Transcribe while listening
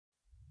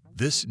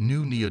This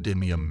new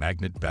neodymium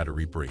magnet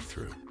battery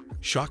breakthrough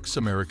shocks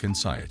American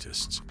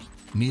scientists.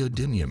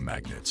 Neodymium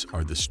magnets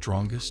are the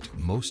strongest,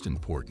 most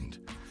important,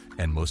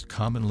 and most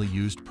commonly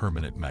used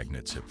permanent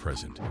magnets at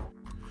present.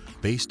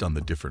 Based on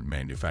the different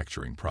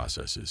manufacturing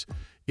processes,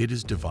 it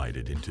is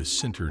divided into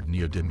sintered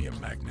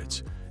neodymium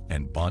magnets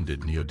and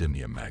bonded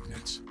neodymium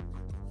magnets.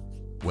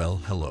 Well,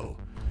 hello,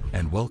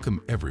 and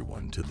welcome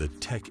everyone to the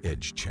Tech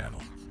Edge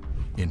channel.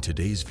 In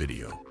today's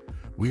video,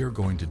 we are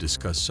going to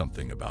discuss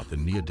something about the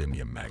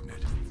neodymium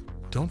magnet.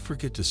 Don't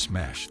forget to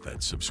smash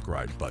that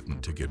subscribe button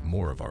to get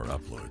more of our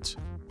uploads.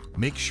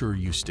 Make sure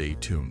you stay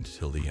tuned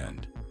till the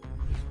end.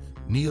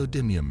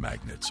 Neodymium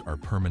magnets are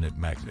permanent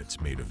magnets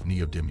made of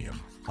neodymium,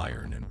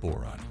 iron, and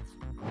boron.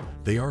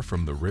 They are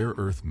from the rare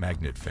earth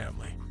magnet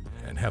family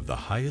and have the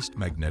highest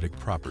magnetic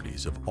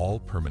properties of all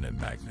permanent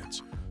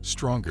magnets,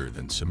 stronger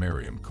than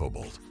samarium,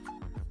 cobalt,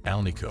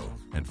 alnico,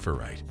 and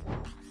ferrite.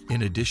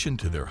 In addition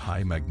to their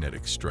high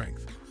magnetic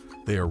strength,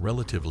 they are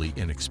relatively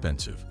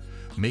inexpensive,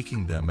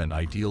 making them an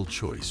ideal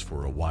choice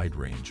for a wide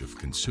range of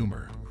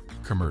consumer,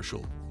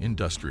 commercial,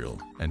 industrial,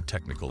 and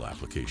technical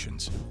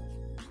applications.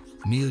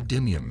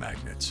 Neodymium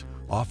magnets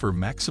offer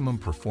maximum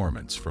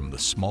performance from the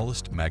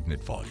smallest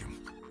magnet volume.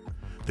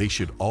 They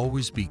should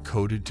always be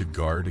coated to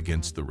guard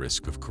against the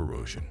risk of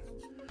corrosion.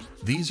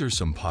 These are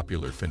some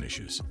popular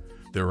finishes.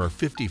 There are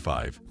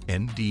 55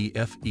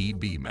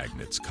 NdFeB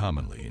magnets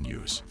commonly in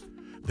use.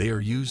 They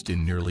are used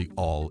in nearly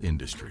all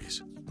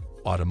industries: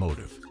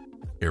 automotive,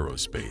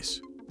 aerospace,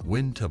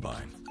 wind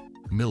turbine,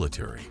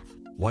 military,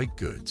 white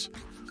goods,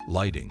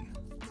 lighting,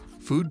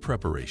 food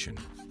preparation,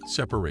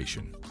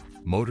 separation,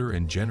 motor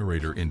and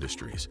generator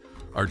industries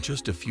are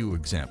just a few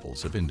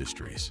examples of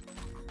industries.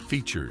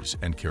 Features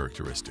and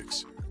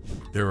characteristics.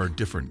 There are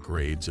different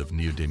grades of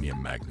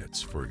neodymium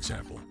magnets, for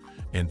example,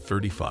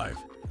 N35,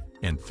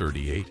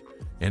 N38,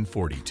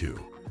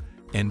 N42,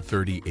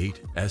 N38,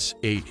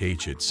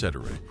 SHH,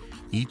 etc.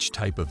 Each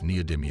type of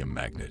neodymium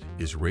magnet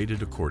is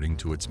rated according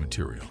to its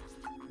material.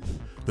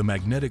 The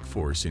magnetic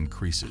force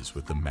increases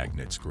with the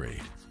magnet's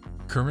grade.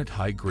 Current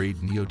high-grade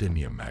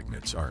neodymium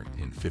magnets are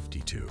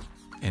N52.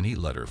 Any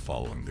letter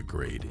following the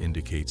grade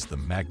indicates the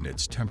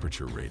magnet's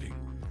temperature rating.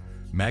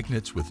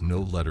 Magnets with no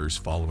letters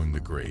following the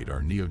grade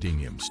are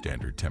neodymium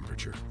standard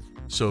temperature.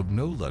 So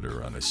no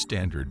letter on a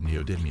standard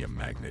neodymium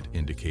magnet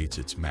indicates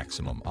its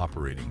maximum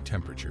operating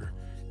temperature,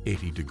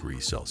 80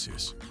 degrees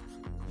Celsius.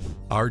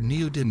 Our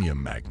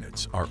neodymium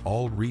magnets are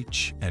all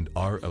REACH and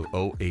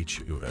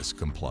RoHS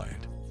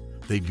compliant.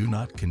 They do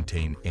not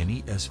contain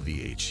any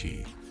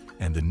SVHC,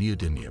 and the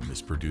neodymium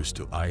is produced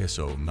to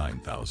ISO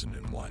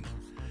 9001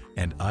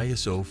 and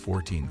ISO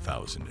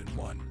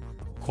 14001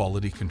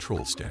 quality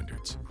control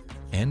standards.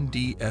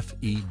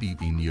 NdFeB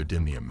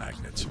neodymium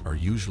magnets are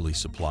usually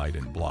supplied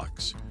in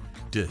blocks,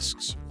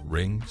 discs,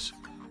 rings,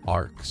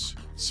 arcs,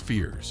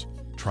 spheres,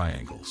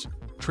 triangles,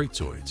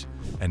 trapezoids,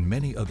 and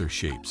many other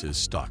shapes as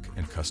stock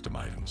and custom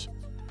items.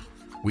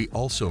 We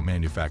also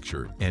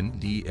manufacture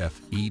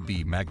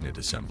NdFeB magnet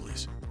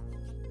assemblies.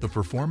 The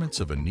performance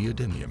of a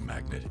neodymium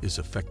magnet is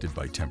affected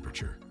by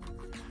temperature.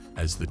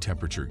 As the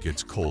temperature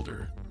gets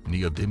colder,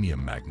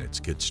 neodymium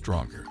magnets get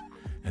stronger,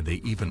 and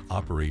they even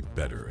operate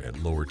better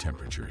at lower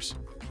temperatures.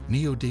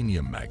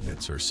 Neodymium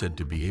magnets are said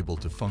to be able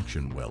to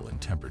function well in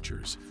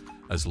temperatures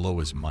as low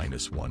as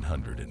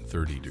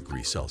 -130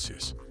 degrees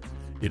Celsius.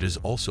 It is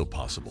also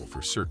possible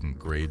for certain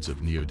grades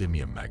of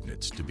neodymium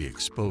magnets to be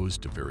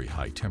exposed to very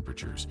high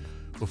temperatures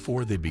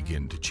before they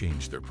begin to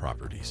change their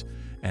properties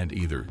and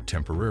either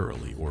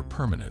temporarily or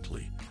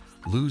permanently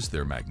lose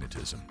their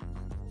magnetism.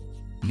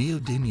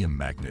 Neodymium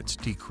magnets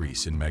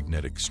decrease in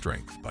magnetic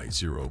strength by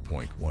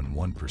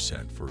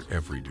 0.11% for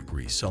every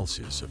degree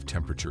Celsius of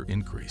temperature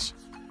increase.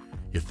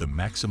 If the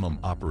maximum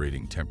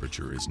operating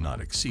temperature is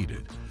not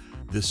exceeded,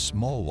 this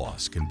small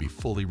loss can be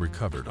fully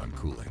recovered on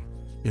cooling.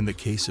 In the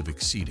case of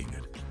exceeding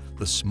it,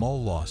 the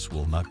small loss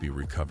will not be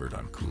recovered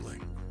on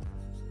cooling.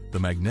 The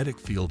magnetic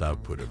field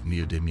output of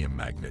neodymium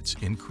magnets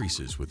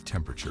increases with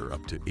temperature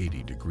up to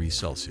 80 degrees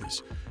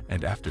Celsius,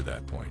 and after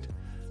that point,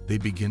 they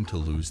begin to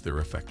lose their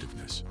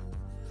effectiveness.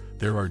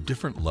 There are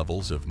different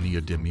levels of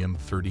neodymium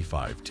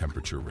 35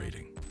 temperature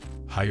rating.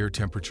 Higher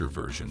temperature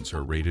versions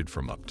are rated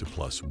from up to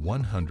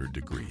 +100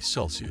 degrees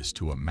Celsius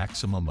to a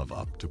maximum of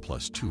up to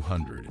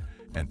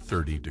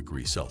 +230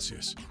 degrees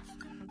Celsius.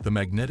 The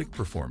magnetic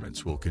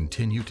performance will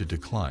continue to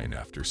decline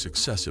after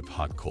successive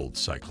hot-cold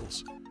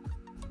cycles.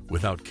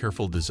 Without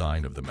careful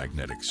design of the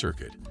magnetic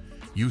circuit,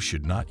 you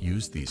should not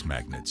use these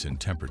magnets in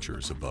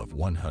temperatures above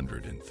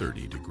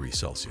 130 degrees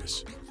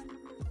Celsius.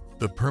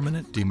 The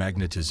permanent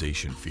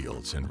demagnetization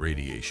fields and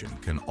radiation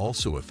can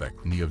also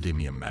affect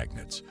neodymium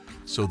magnets,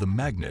 so the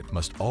magnet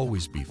must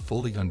always be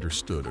fully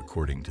understood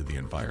according to the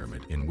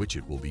environment in which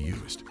it will be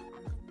used.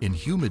 In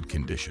humid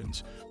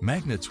conditions,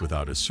 magnets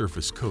without a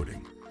surface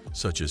coating,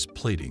 such as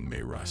plating,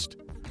 may rust.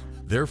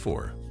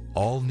 Therefore,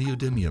 all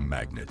neodymium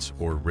magnets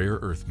or rare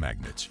earth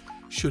magnets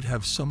should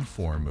have some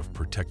form of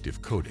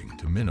protective coating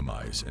to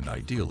minimize and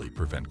ideally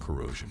prevent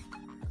corrosion.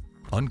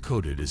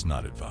 Uncoated is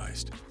not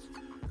advised.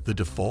 The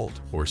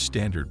default or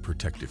standard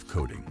protective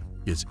coating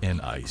is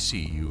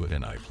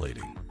NiCu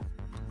plating.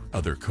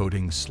 Other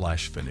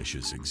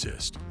coatings/finishes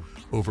exist.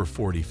 Over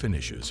 40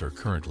 finishes are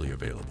currently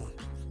available.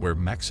 Where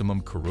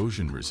maximum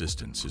corrosion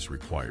resistance is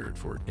required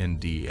for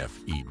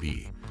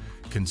NdFeB,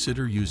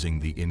 consider using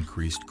the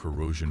increased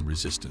corrosion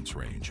resistance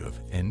range of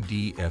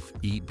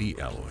NdFeB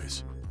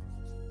alloys.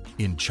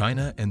 In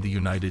China and the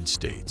United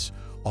States,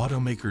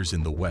 automakers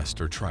in the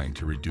West are trying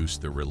to reduce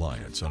their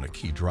reliance on a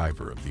key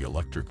driver of the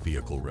electric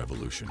vehicle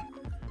revolution: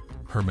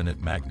 permanent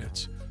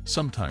magnets,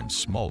 sometimes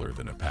smaller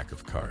than a pack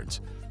of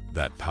cards,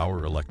 that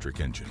power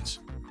electric engines.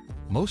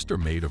 Most are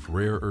made of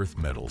rare earth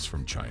metals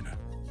from China.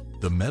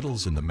 The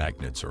metals in the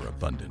magnets are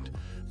abundant,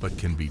 but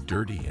can be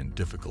dirty and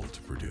difficult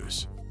to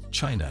produce.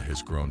 China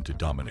has grown to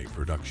dominate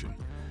production,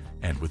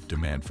 and with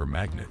demand for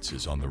magnets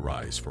is on the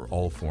rise for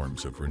all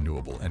forms of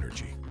renewable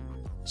energy.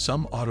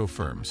 Some auto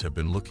firms have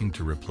been looking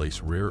to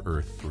replace rare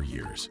earth for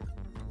years.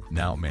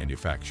 Now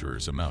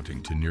manufacturers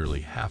amounting to nearly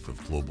half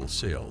of global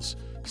sales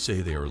say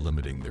they are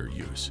limiting their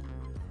use,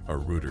 a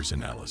Reuters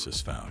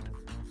analysis found.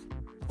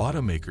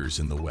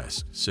 Automakers in the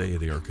West say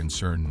they are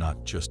concerned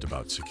not just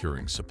about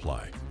securing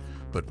supply,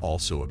 but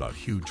also about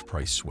huge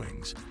price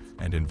swings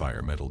and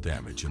environmental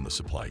damage in the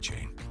supply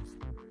chain.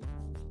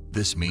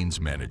 This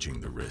means managing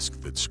the risk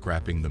that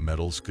scrapping the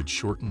metals could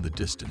shorten the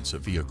distance a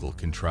vehicle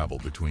can travel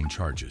between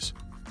charges.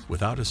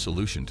 Without a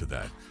solution to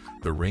that,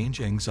 the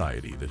range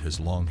anxiety that has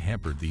long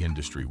hampered the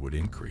industry would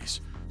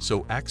increase,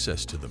 so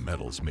access to the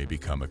metals may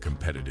become a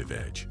competitive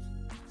edge.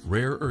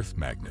 Rare earth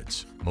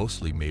magnets,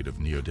 mostly made of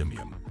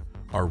neodymium,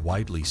 are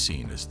widely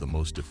seen as the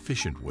most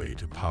efficient way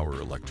to power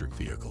electric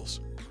vehicles.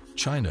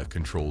 China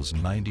controls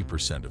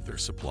 90% of their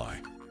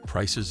supply.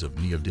 Prices of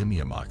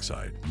neodymium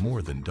oxide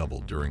more than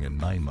doubled during a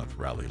 9-month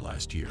rally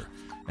last year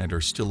and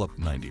are still up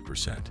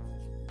 90%.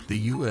 The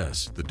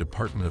U.S., the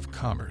Department of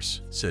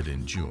Commerce, said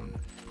in June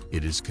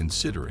it is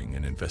considering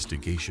an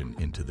investigation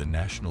into the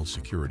national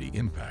security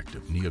impact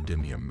of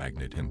neodymium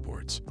magnet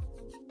imports.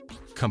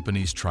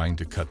 Companies trying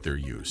to cut their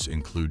use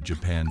include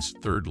Japan's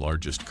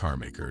third-largest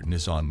carmaker,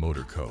 Nissan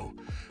Motor Co.,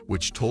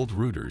 which told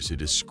Reuters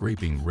it is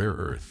scraping rare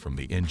earth from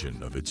the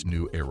engine of its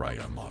new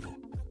Ariya model.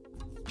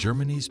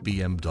 Germany's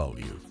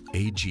BMW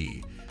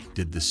AG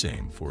did the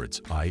same for its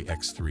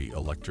iX3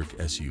 electric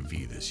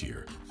SUV this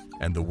year,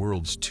 and the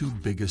world's two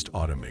biggest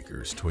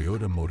automakers,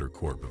 Toyota Motor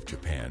Corp of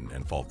Japan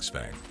and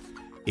Volkswagen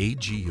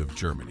AG of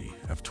Germany,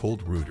 have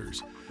told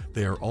Reuters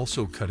they are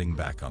also cutting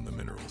back on the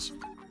minerals.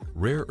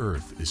 Rare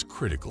earth is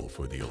critical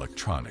for the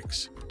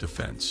electronics,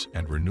 defense,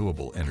 and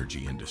renewable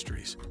energy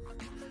industries.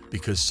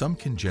 Because some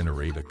can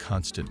generate a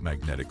constant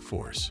magnetic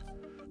force,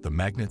 the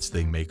magnets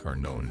they make are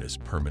known as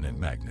permanent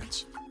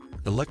magnets.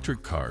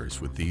 Electric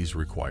cars with these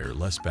require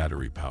less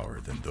battery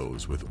power than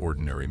those with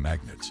ordinary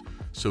magnets,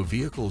 so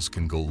vehicles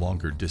can go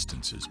longer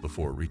distances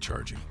before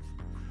recharging.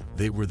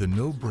 They were the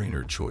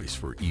no-brainer choice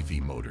for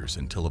EV motors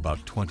until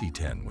about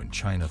 2010, when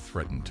China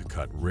threatened to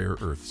cut rare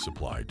earth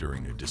supply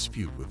during a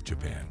dispute with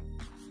Japan.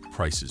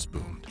 Prices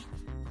boomed.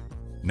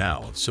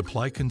 Now,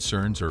 supply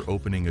concerns are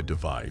opening a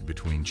divide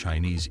between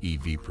Chinese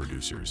EV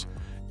producers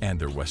and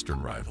their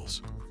Western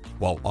rivals.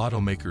 While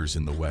automakers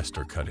in the West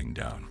are cutting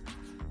down,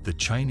 the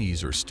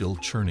Chinese are still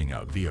churning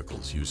out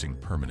vehicles using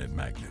permanent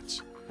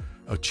magnets.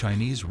 A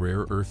Chinese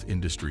rare earth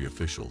industry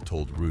official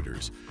told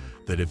Reuters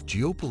that if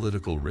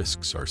geopolitical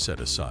risks are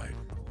set aside,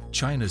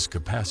 China's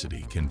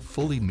capacity can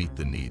fully meet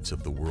the needs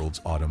of the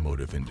world's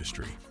automotive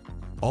industry.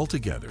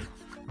 Altogether,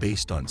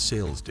 based on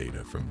sales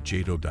data from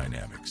JATO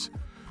Dynamics,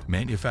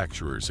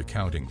 manufacturers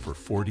accounting for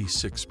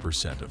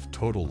 46% of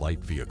total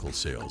light vehicle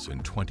sales in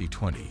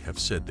 2020 have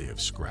said they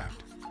have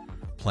scrapped,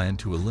 plan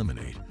to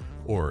eliminate,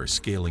 or are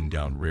scaling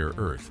down rare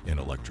earth in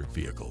electric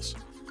vehicles.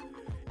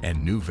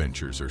 And new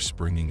ventures are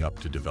springing up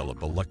to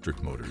develop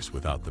electric motors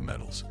without the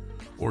metals,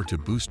 or to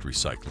boost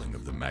recycling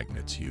of the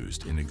magnets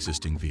used in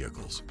existing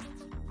vehicles.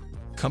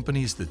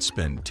 Companies that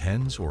spend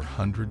tens or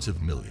hundreds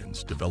of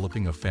millions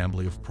developing a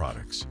family of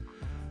products,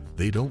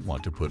 they don't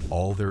want to put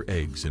all their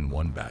eggs in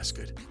one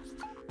basket.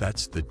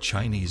 That's the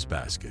Chinese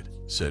basket,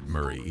 said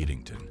Murray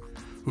Eddington,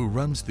 who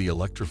runs the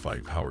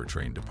electrified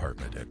powertrain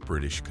department at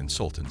British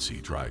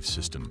consultancy Drive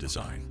System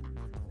Design.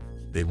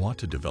 They want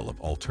to develop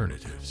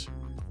alternatives.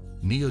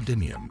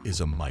 Neodymium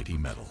is a mighty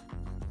metal.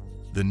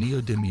 The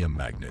neodymium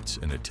magnets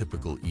in a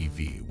typical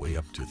EV weigh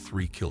up to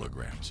 3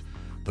 kilograms,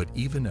 but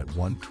even at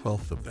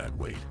 1/12 of that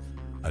weight,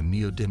 a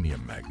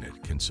neodymium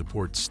magnet can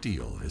support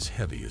steel as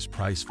heavy as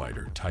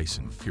prizefighter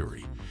Tyson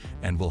Fury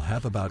and will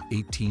have about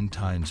 18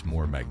 times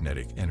more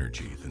magnetic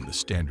energy than the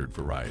standard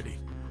variety,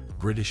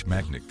 British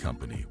magnet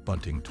company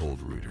Bunting told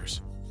Reuters.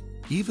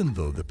 Even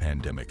though the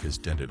pandemic has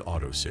dented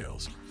auto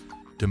sales,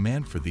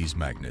 demand for these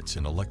magnets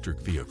in electric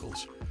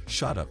vehicles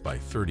shot up by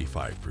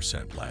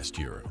 35% last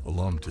year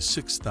alone to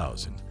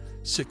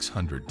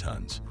 6,600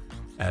 tons,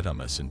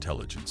 Adamas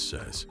Intelligence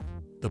says.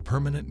 The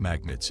permanent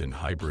magnets in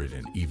hybrid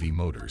and EV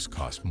motors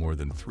cost more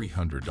than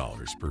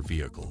 $300 per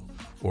vehicle,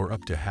 or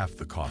up to half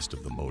the cost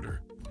of the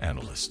motor,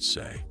 analysts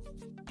say.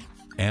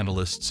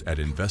 Analysts at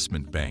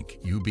investment bank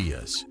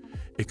UBS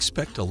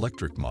Expect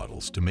electric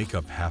models to make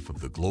up half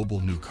of the global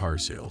new car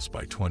sales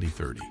by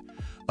 2030,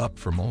 up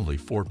from only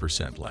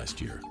 4%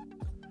 last year.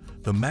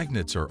 The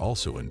magnets are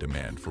also in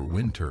demand for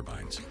wind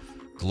turbines,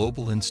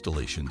 global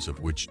installations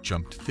of which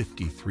jumped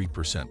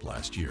 53%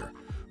 last year,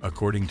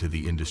 according to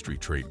the industry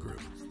trade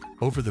group.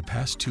 Over the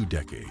past 2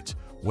 decades,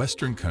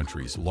 Western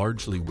countries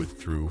largely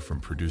withdrew from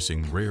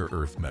producing rare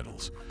earth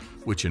metals,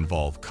 which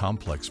involve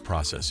complex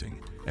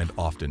processing and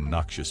often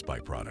noxious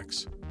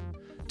byproducts.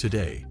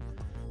 Today,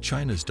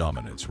 China's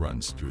dominance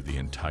runs through the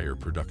entire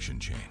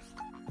production chain.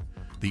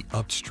 The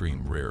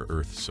upstream rare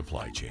earth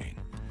supply chain,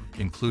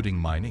 including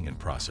mining and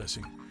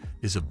processing,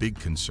 is a big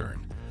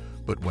concern,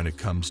 but when it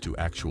comes to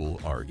actual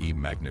RE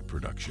magnet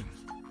production,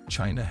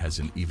 China has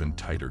an even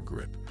tighter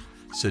grip,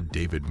 said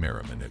David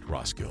Merriman at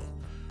Roskill,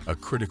 a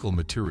critical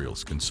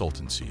materials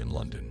consultancy in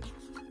London.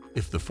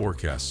 If the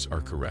forecasts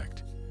are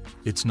correct,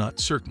 it's not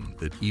certain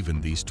that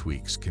even these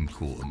tweaks can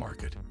cool the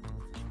market.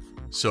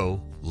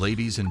 So,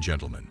 ladies and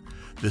gentlemen,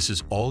 this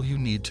is all you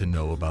need to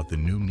know about the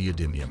new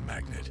neodymium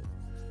magnet.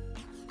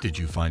 Did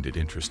you find it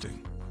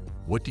interesting?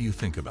 What do you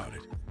think about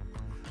it?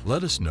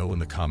 Let us know in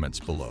the comments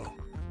below.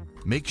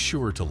 Make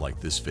sure to like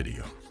this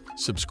video,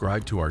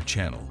 subscribe to our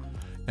channel,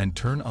 and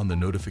turn on the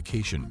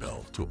notification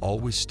bell to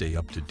always stay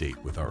up to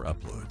date with our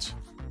uploads.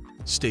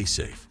 Stay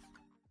safe